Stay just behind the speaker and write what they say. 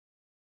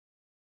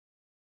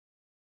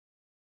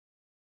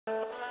All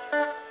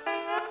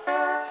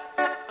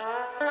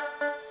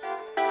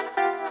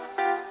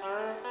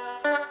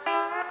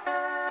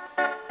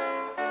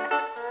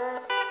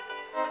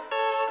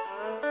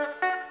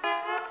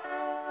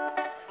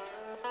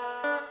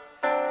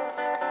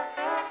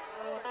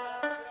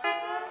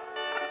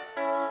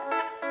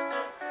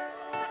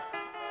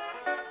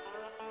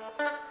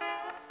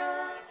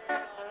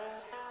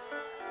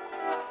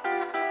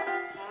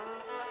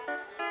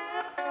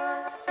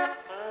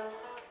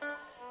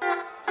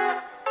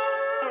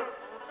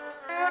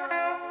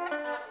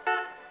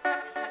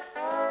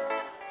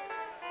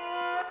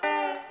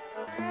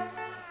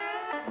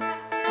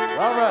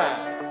right.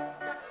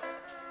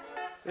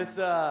 This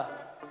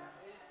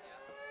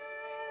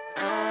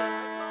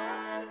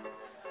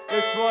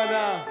one,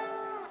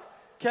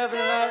 Kevin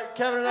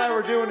and I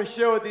were doing a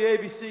show at the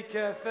ABC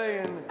Cafe,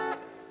 and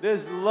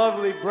this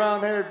lovely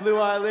brown-haired,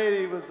 blue-eyed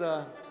lady was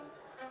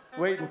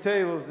waiting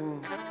tables,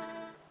 and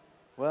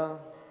well,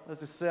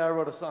 let's just say I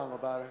wrote a song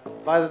about her.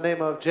 By the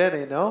name of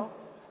Jenny, no?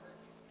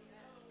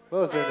 What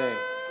was her name?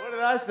 What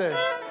did I say?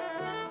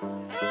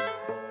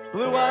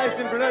 Blue eyes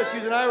and brunette.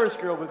 She's an Irish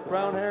girl with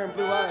brown hair and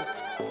blue eyes.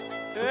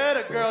 Yeah,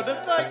 that girl,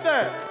 just like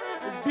that.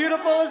 As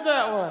beautiful as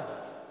that one.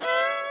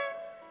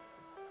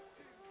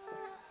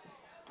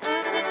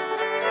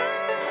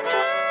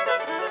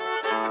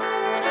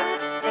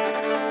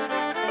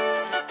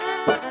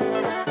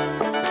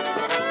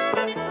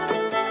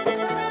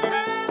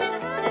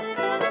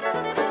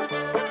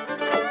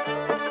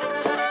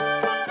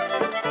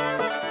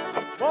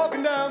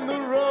 Walking down the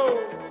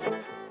road,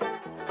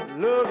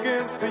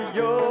 looking for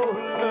your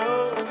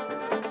love.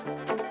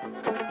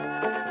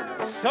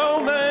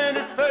 So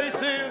many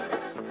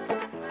faces,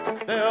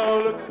 they all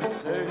look the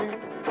same.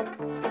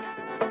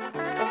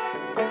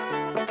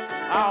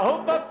 I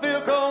hope I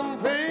feel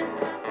complete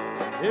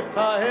if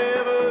I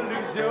ever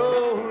lose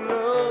your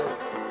love,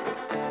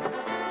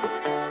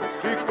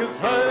 because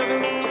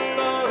having to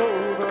start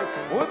over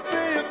would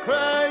be a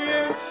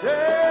crying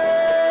shame.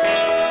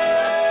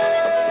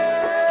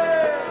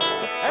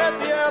 At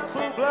the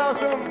Apple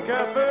Blossom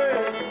Cafe,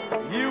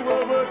 you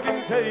were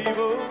working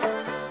tables.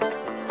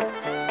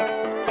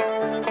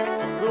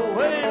 The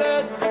way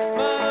that you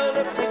smiled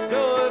left me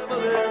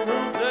joyfully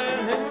moved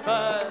and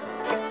inspired.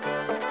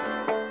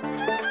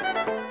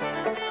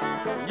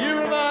 You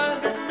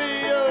reminded me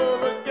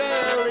of a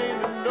gal in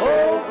an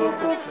old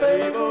book of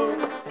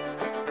fables.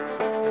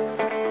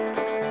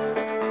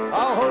 I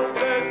hope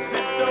that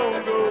she don't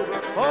go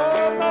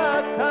before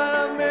my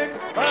time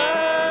expires.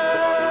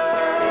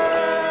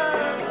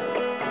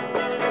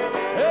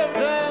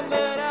 Every time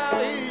that I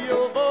hear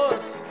your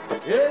voice,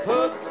 it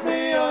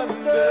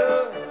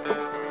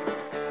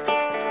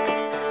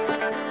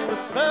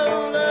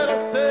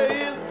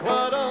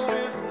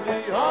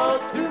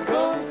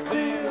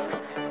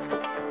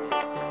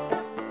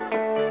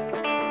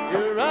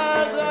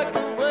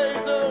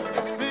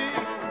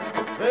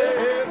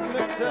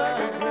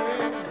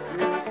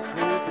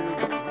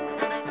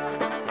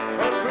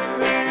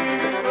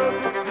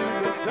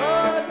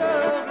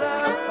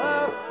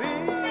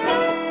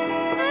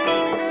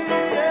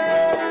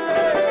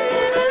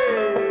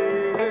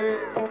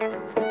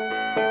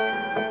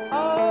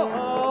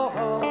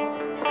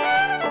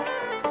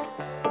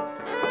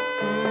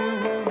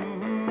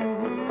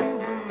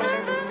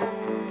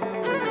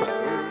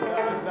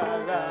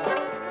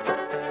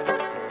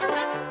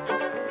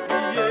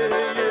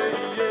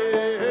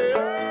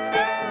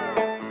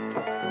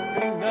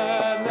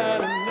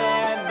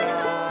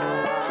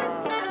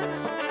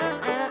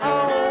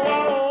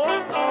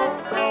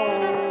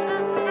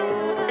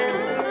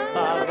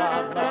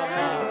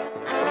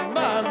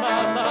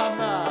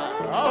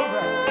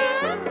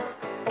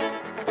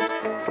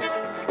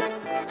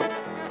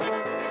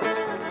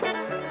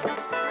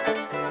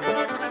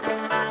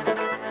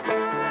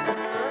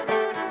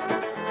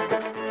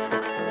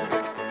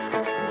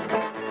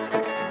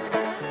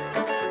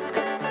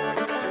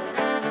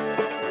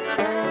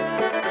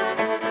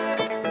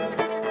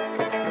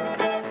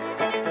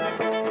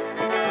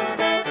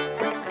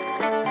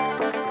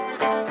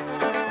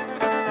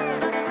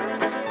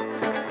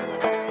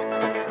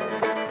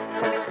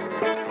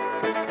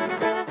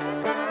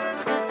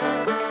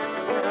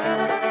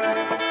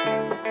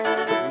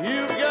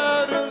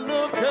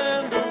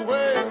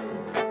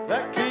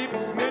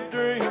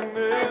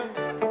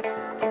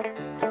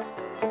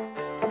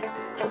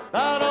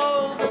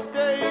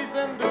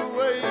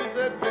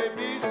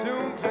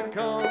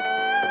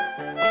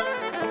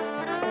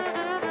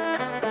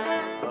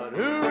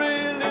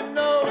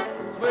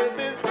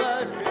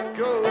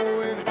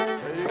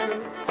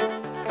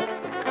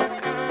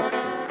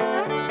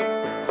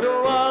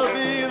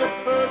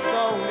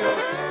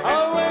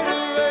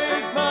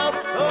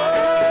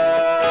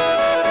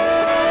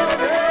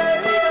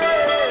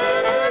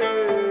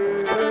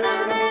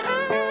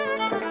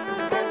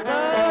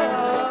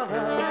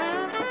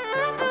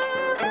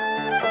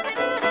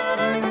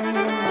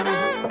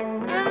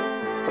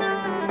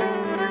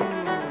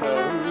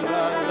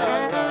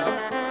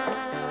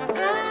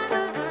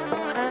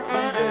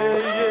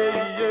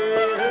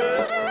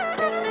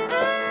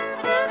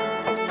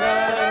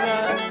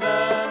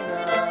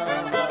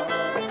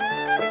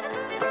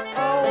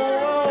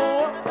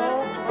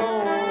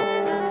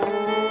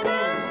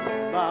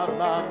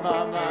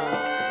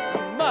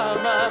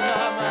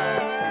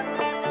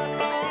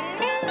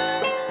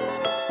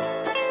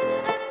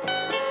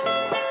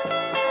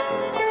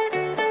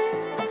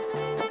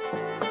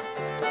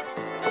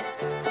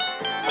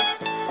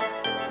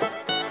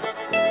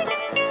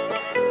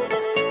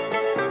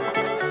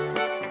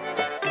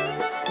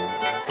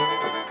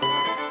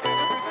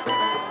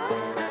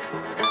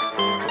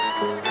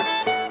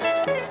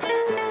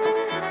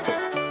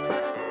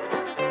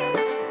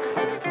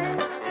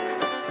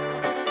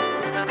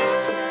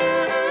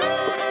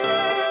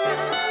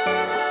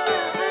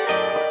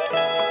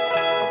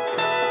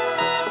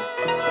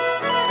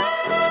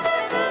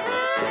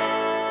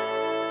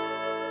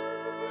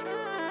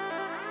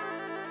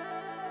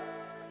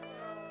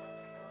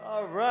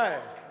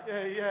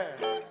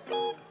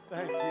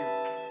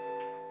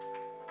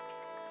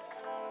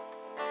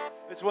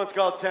This one's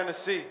called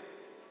Tennessee.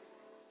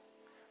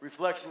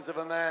 Reflections of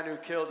a man who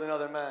killed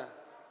another man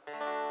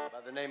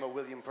by the name of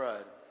William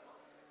Pride.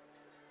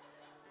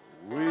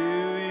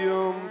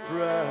 William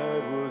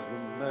Pride was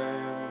the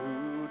man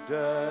who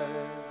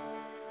died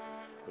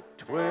for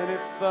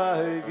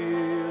 25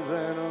 years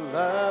and a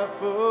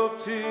life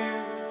of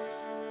tears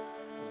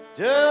was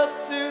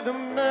dealt to the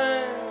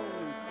man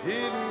who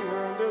didn't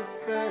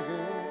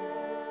understand.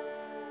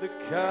 The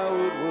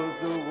coward was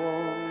the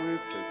one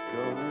with the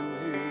gun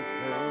in his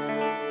hand.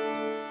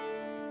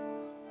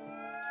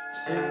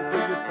 Sing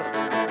for your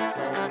supper,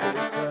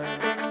 Sunday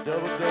sang.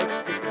 Double dutch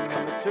skipping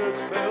when the church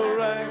bell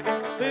rang.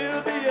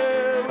 Filled the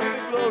air with a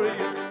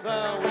glorious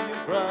sound. William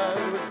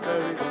Pride was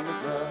buried in the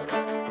ground.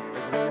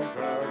 As William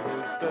Pride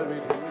was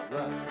buried in the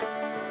ground.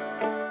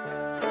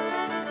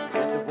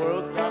 And the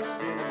world stopped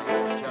spinning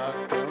with a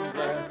shotgun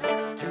blast.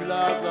 Two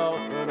lives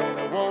lost, but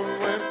only one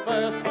went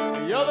fast.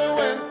 The other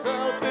went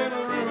south in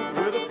a route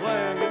with a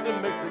plan. Into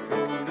Mexico,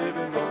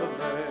 living on the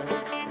land.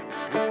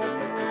 Into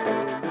Mexico,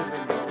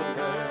 living on the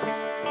land.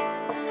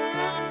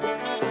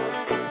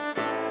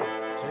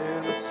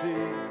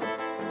 Tennessee,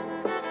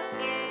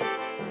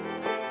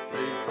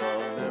 place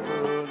I'll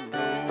never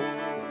know.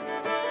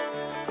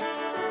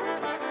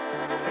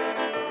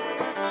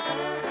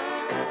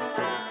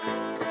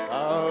 I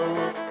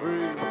was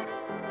free to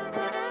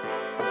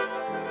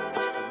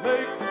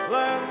make this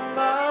land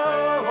my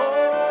home.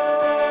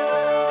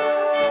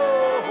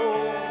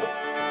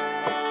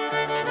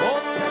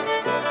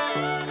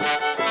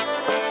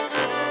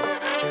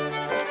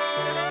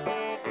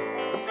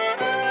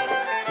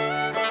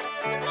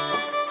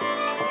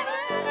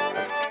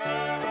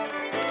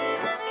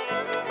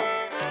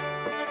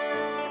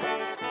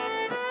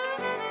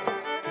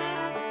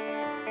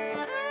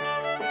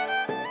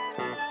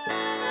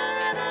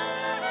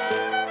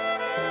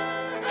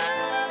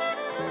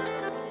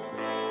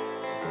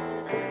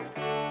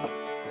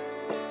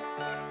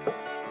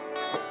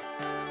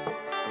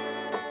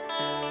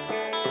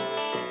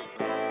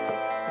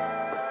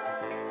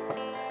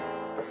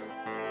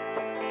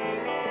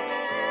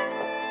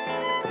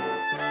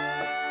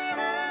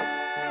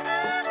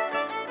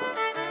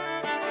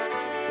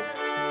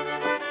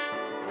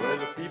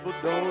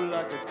 Don't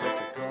like it when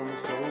it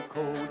comes so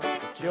cold. The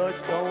judge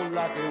don't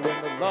like it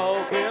when the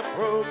law get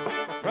broke.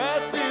 The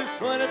price is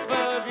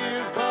 25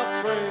 years,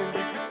 my friend.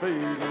 You get paid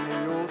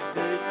in your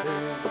state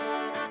pen.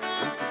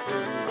 You get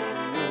paid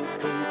in your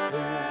state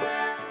pen.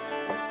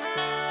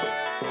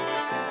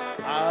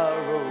 I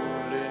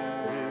roll in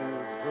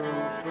hills, grow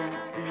from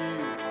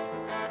fields,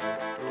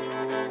 go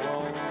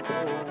on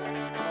for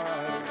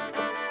miles.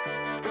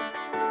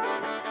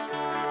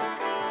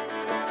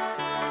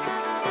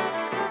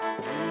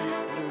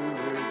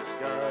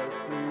 Skies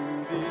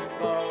through these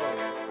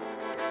bars,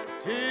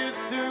 tears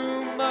to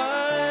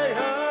my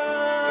eyes.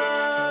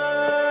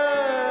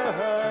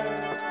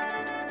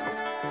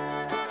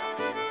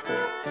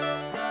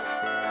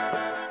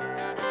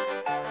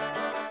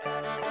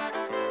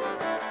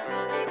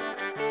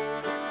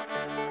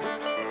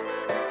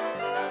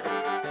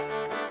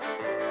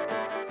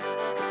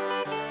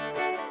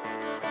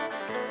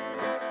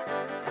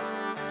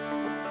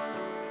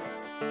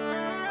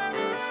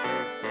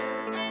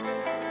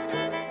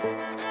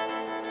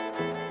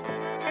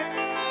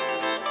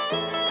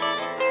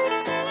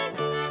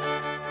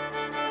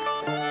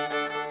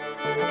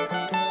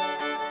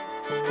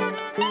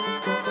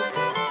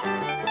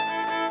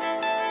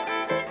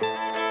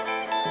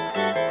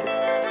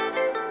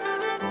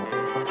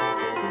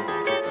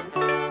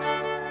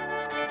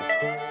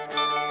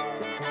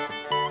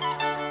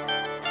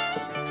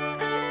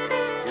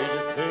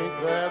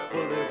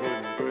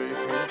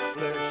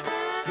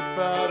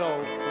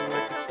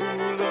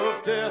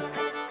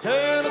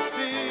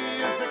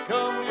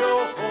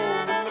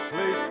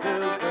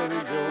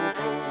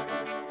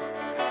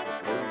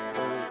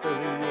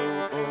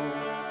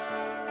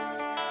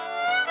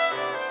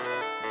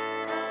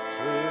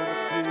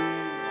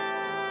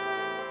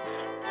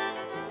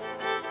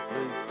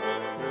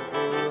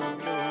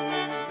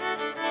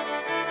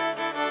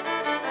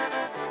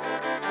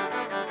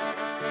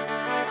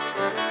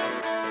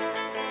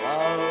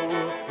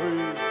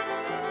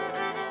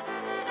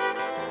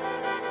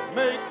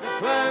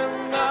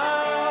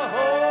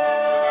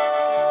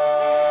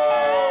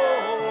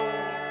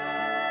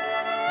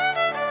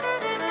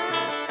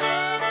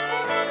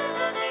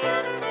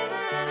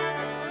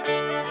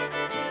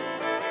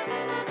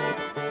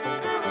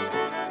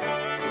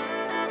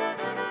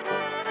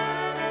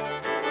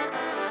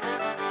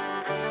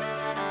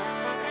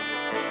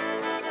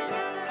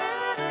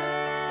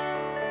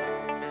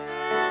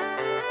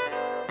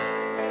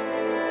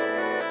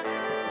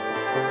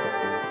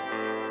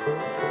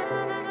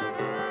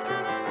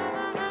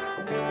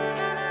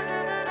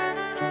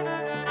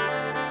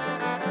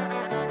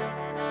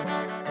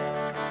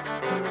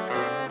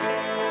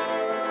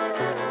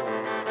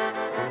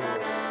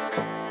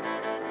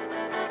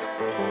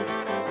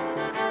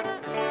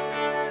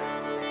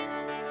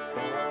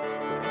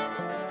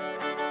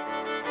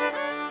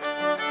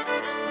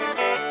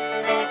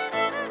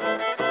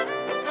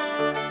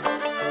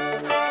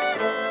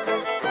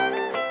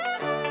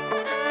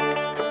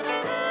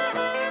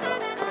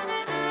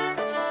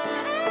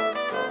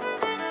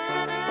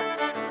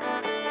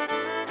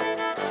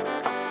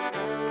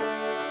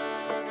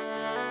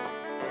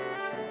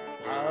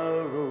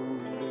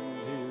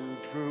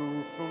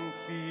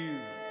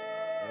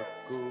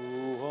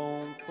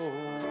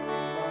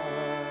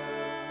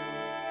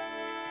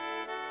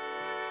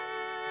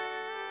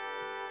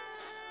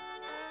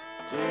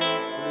 deep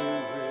blue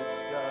red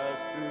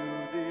skies through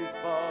these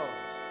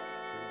bars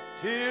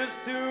bring tears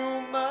to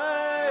my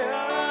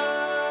eyes.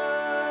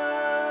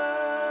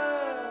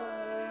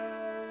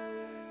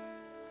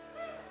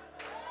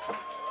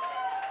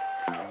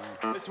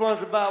 This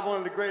one's about one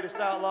of the greatest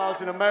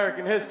outlaws in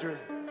American history.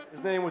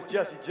 His name was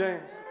Jesse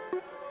James.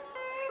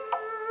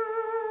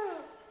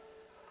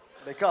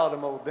 They called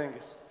him Old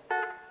Dingus.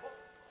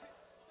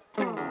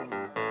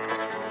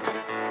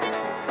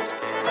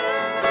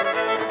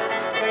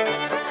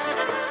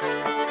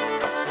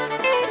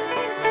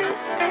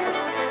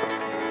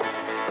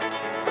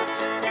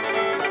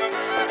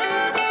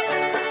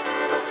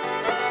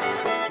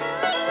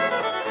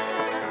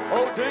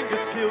 Old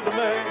Dingus killed a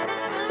man,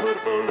 put a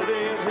bullet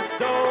in his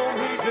dome.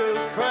 He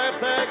just cracked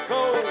that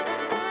cold,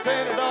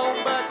 sent it on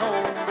back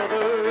home.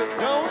 Brother,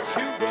 don't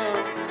you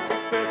run,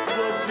 best of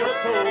what you're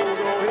told,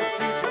 or he'll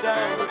shoot you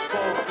down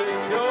before he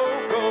takes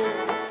your gold.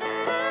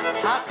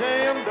 Hot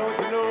damn, don't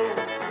you know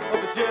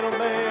of the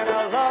gentleman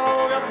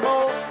outlaw? Got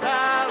more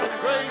style and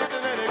grace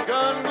than any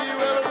gun you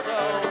ever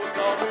saw.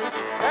 Daughters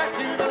back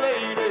to the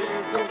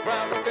ladies, I'm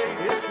proud to state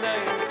his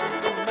name.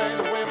 The man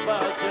that went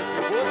by Jesse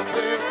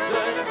Woodson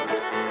James.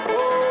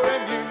 Oh,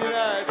 them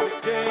Unionites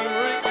that came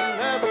wreaking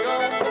havoc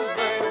on the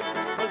land.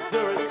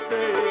 Missouri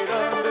State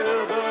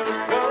under the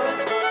gun.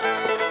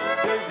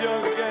 James'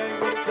 younger gang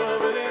was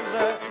covered in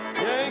that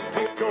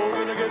Yankee gold.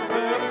 Gonna get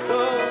them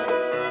some.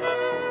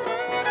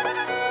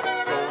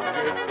 Gonna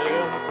get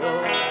them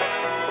some.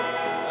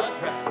 That's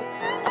right.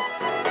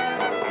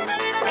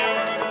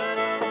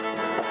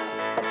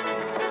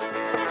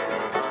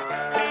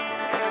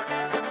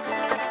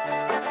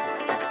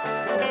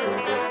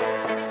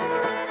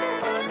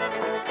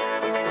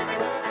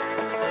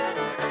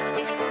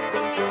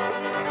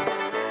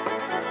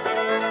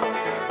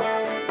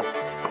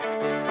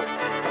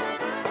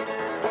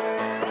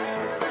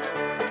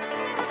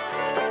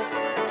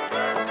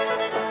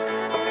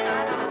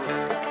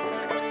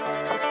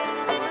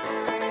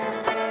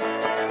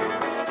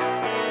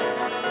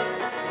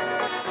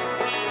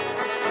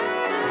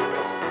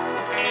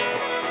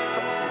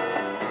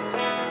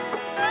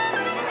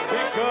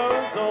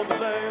 Guns on the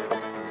land,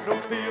 no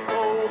fear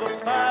for the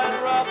fine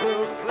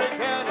robber, Clay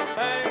County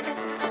bank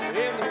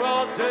in the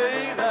broad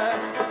daylight.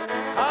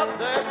 Hop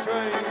that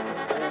train,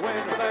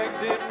 when the bank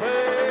didn't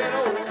pay, and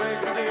old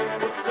Pinkerton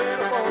was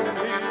sent upon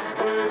his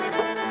way.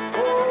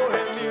 Oh,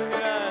 and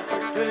Unionites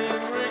that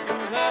came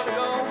wreaking havoc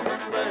on the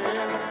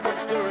land.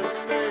 Missouri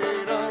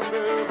State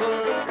under the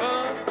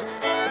gun.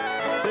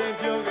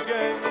 James' younger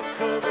gang was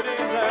covered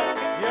in that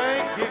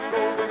Yankee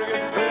gold. Gonna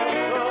get them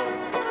some.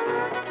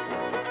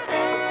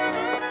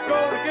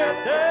 Gonna get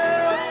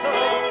them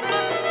some.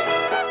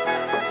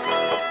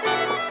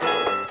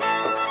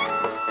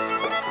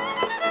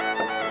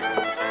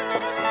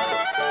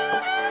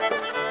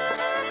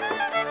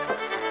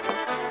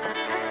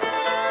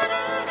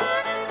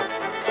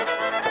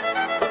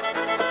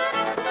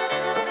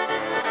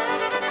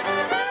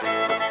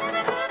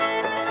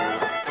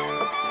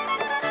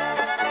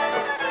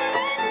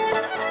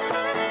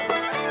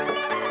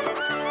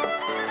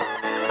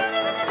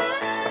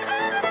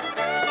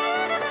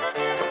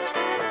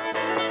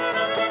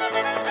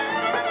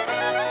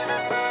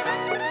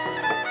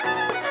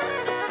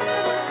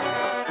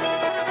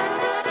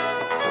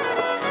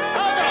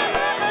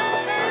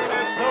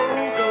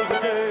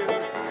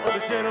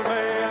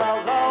 Gentleman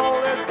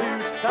outlaw, let's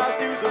do south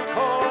through the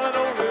corn.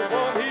 Only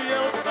one he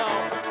ever saw.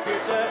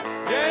 Get that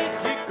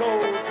Yankee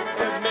gold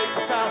and make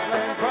the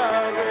Southland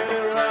proud. Well,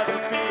 he'd rather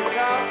be an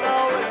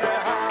outlaw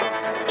anyhow.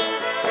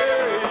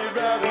 Yeah, he'd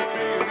rather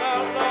be an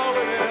outlaw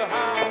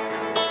anyhow.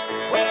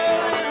 Well,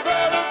 he'd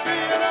rather be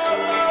an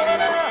outlaw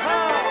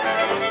anyhow.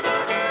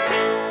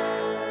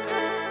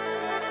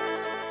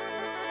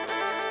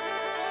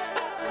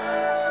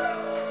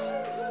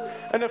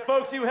 And the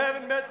folks you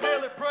haven't met,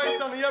 Taylor Price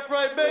on the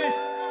upright bass,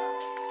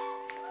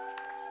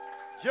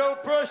 Joe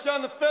Prush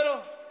on the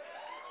fiddle.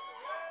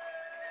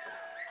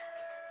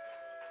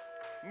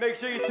 Make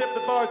sure you tip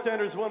the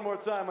bartenders one more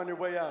time on your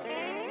way out.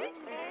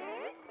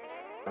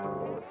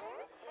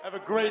 Have a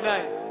great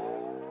night.